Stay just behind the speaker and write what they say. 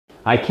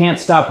I can't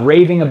stop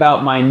raving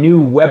about my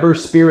new Weber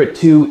Spirit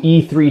 2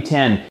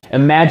 E-310.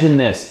 Imagine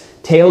this,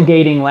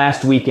 tailgating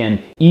last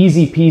weekend,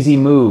 easy peasy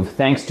move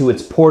thanks to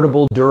its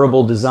portable,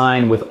 durable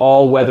design with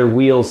all-weather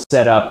wheels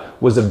set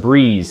up was a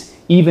breeze,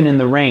 even in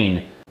the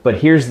rain. But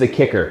here's the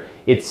kicker,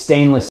 its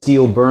stainless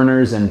steel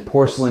burners and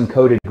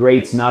porcelain-coated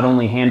grates not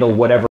only handle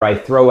whatever I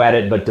throw at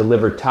it but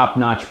deliver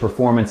top-notch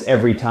performance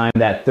every time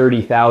that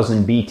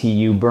 30,000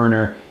 BTU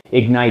burner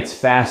ignites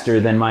faster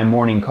than my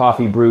morning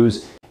coffee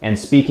brews. And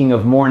speaking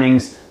of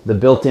mornings, the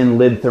built-in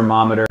lid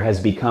thermometer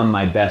has become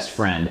my best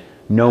friend.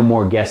 No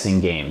more guessing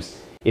games.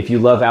 If you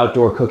love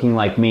outdoor cooking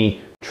like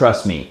me,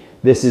 trust me,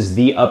 this is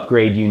the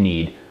upgrade you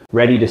need.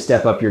 Ready to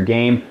step up your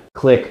game?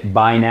 Click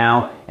Buy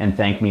Now and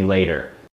thank me later.